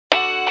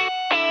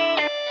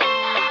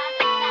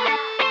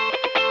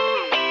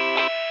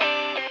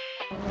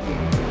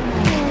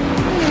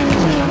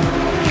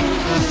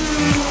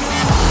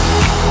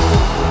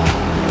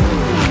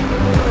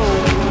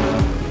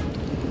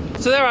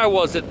I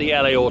was at the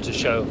LA Auto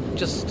Show,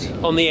 just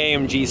on the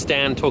AMG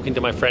stand talking to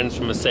my friends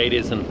from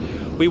Mercedes,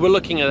 and we were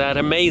looking at that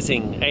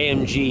amazing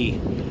AMG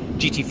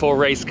GT4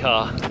 race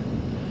car,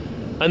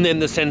 and then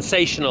the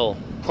sensational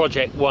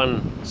Project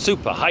One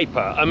super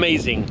hyper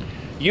amazing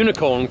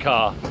unicorn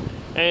car.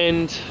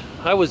 And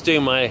I was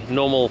doing my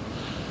normal,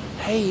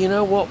 hey, you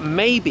know what,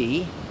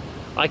 maybe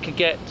I could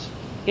get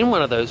in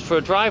one of those for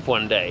a drive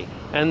one day.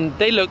 And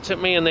they looked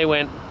at me and they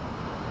went,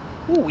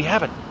 oh, we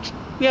have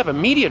a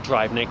media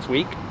drive next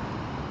week.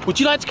 Would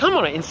you like to come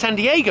on it in San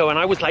Diego? And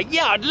I was like,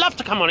 yeah, I'd love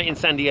to come on it in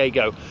San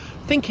Diego.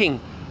 Thinking,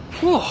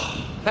 whew,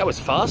 that was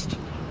fast.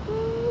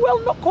 Well,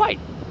 not quite.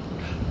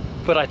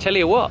 But I tell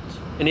you what,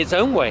 in its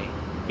own way,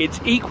 it's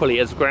equally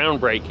as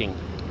groundbreaking,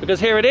 because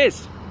here it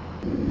is.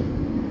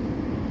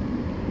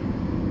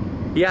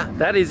 Yeah,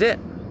 that is it.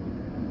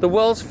 The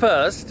world's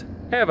first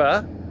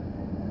ever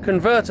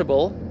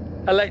convertible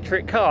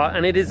electric car,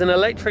 and it is an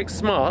electric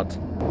smart.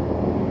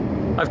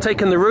 I've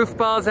taken the roof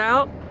bars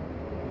out.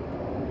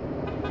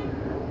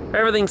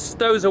 Everything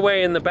stows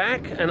away in the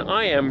back, and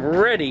I am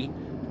ready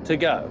to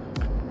go.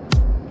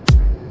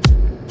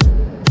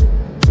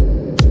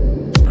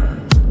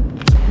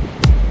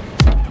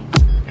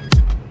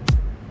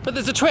 But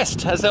there's a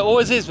twist, as there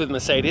always is with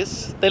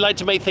Mercedes. They like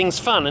to make things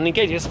fun and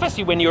engaging,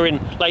 especially when you're in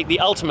like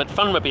the ultimate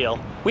funmobile.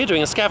 We're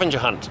doing a scavenger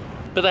hunt,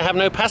 but they have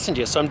no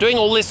passengers, so I'm doing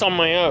all this on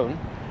my own.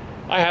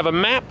 I have a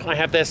map, I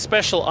have their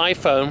special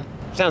iPhone.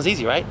 Sounds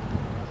easy, right?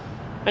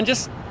 And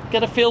just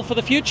get a feel for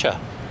the future.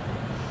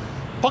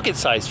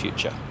 Pocket-sized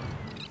future.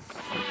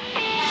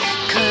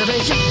 Cover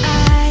your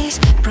eyes,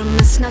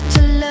 promise not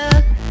to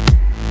look,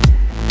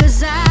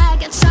 'cause I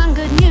got some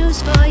good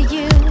news for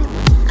you.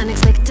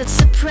 Unexpected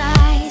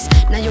surprise,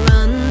 now you're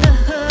on the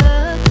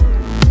hook.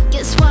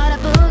 Guess what, I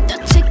booked a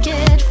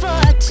ticket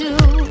for two.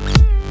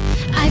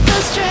 I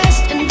feel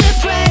stressed and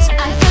depressed,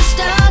 I feel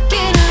stuck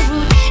in a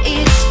route.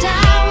 It's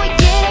time we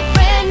get a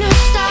brand new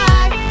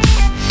start.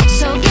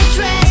 So get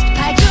dressed,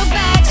 pack your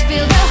bags,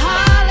 feel the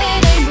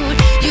holiday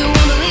mood. You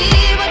won't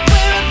believe what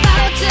we're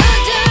about to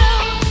do.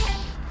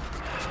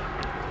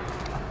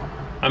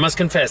 I must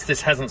confess,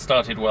 this hasn't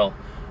started well.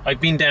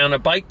 I've been down a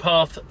bike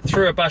path,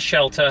 through a bus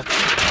shelter,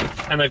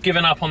 and I've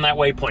given up on that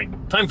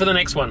waypoint. Time for the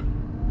next one.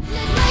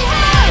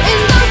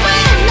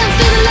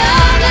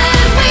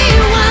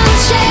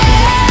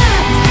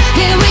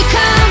 Here we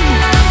come,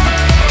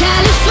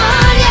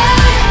 California.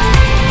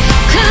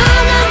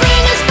 Come and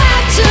bring us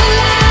back to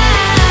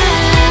life.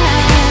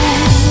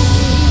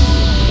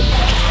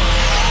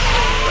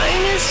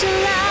 Bring us to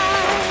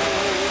life.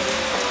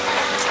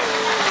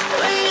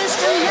 Bring us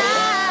to life.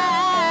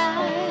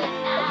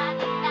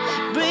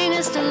 Bring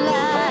us to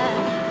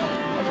life.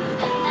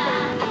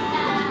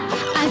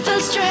 I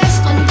feel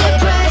stressed and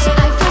depressed. I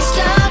feel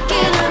stuck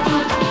in a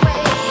room.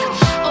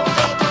 Oh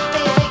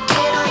baby,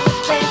 get on the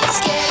plane, let's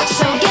get.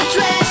 So get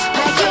dressed,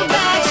 pack your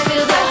bags,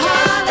 feel the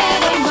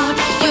holiday mood.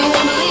 You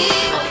won't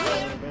believe.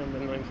 Around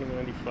in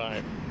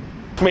 1995.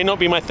 May not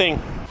be my thing.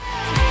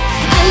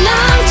 I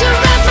long to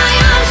wrap my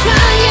arms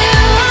around you.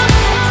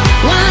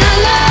 Wanna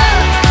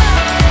love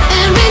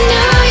and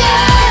renew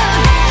you.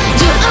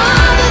 Do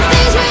all the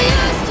things we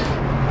used to.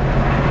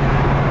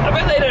 I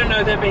bet they don't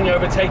know they're being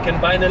overtaken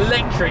by an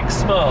electric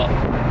smart.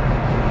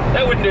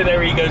 That wouldn't do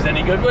their egos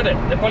any good, would it?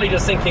 They're probably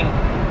just thinking,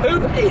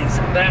 who is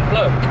that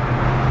bloke?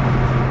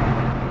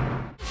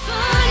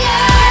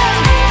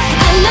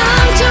 I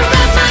long to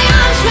wrap my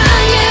arms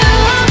around you.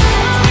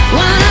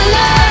 Wanna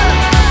love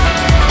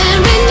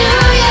and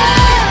renew you.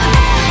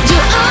 Do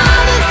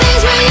all the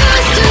things we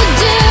used to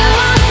do.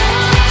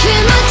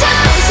 Feel my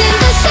toes in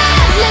the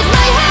sand, let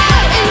my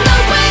hair in the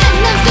wind,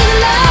 and feel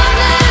the love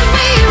that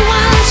we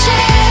once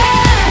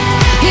shared.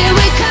 Here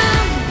we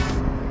come.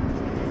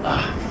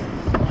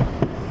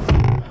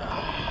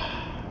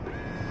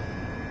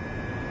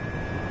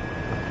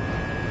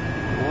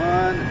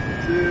 One,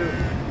 two.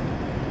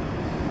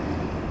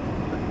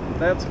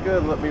 That's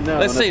good. Let me know.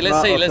 Let's see,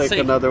 let's see, I'll let's take see.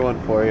 another one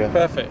for you.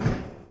 Perfect.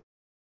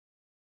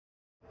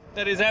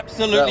 That is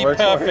absolutely That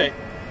works for perfect.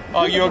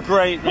 Oh, you're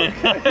great, man.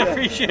 I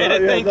appreciate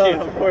it. yeah, Thank no, you.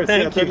 of course,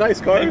 Thank yeah, you. they're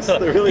nice cars. Thanks a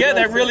lot. They're really yeah, nice.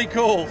 they're really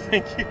cool.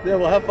 Thank you. Yeah,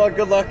 well, have fun.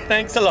 Good luck.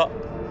 Thanks a lot.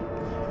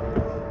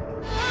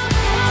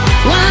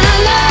 Wanna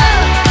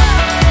love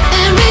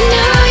and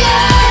renew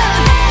you.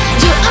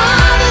 Do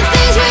all the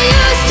things we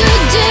used to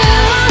do.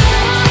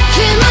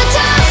 Feel my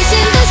toes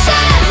in the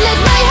sand, let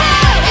my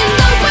hair in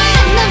the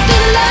wind, and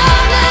feel the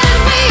love that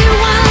we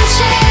once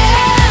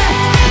shared.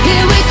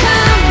 Here we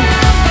come,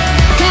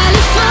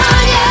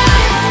 California.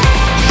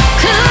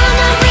 Come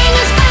and bring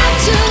us back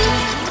to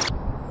life.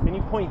 Can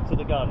you point to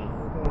the garden?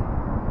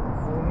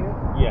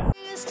 Yeah.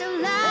 Bring us to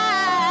life.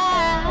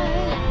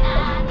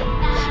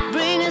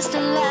 Bring us to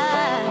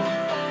life.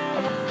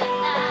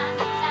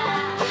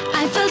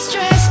 I feel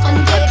stressed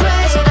and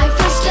depressed. I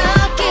feel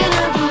stuck in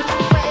a room.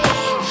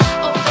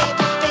 Oh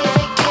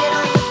baby, get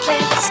on the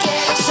plane, let's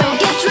get. So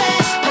get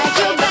dressed, pack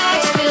your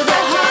bags, feel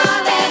the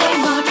holiday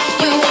mood.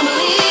 You won't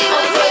believe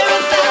what we're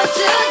about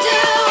to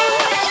do.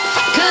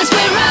 'Cause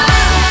we're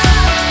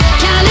off,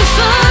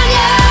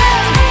 California.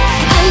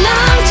 I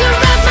long to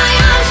wrap my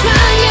arms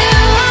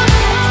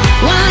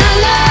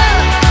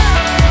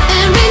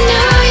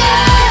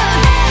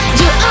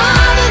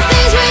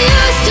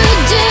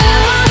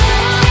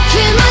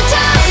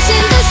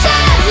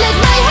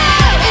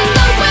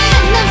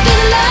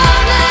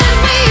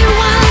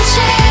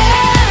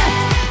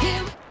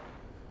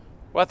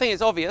Well, I think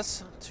it's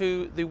obvious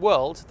to the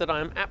world that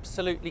I'm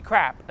absolutely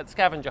crap at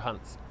scavenger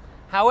hunts.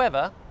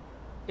 However,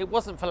 it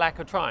wasn't for lack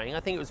of trying. I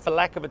think it was for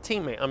lack of a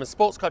teammate. I'm a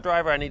sports car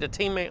driver, I need a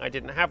teammate, I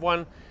didn't have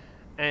one,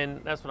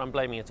 and that's what I'm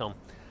blaming it on.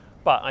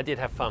 But I did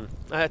have fun.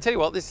 I tell you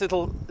what, this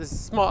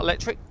smart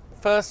electric,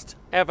 first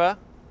ever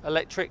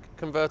electric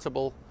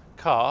convertible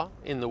car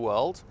in the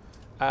world.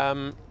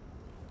 Here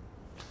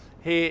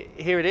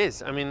it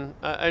is. I mean,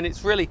 and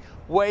it's really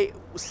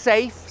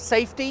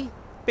safety,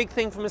 big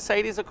thing for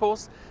Mercedes, of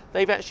course.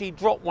 They've actually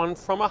dropped one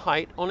from a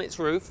height on its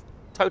roof,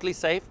 totally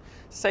safe.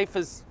 Safe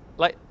as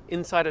like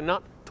inside a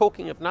nut.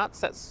 Talking of nuts,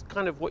 that's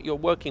kind of what you're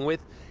working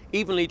with.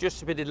 Evenly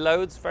distributed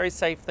loads, very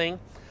safe thing.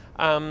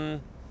 You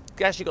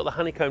actually got the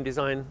honeycomb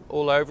design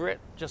all over it,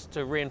 just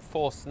to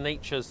reinforce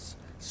nature's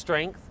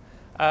strength.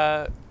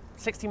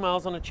 60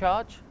 miles on a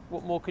charge,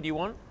 what more could you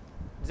want?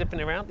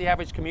 Zipping around, the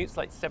average commute's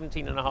like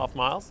 17.5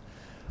 miles.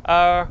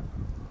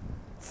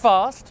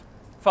 Fast.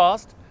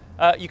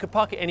 You could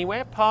park it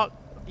anywhere.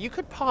 You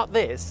could park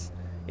this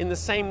in the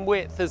same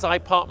width as I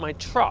park my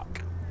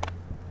truck.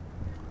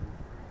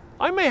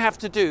 I may have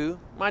to do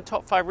my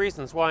top 5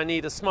 reasons why I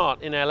need a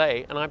smart in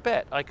LA, and I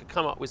bet I could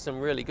come up with some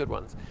really good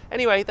ones.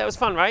 Anyway, that was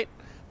fun, right?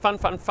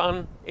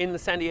 Fun in the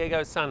San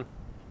Diego sun.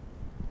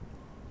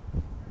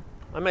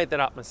 I made that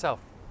up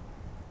myself.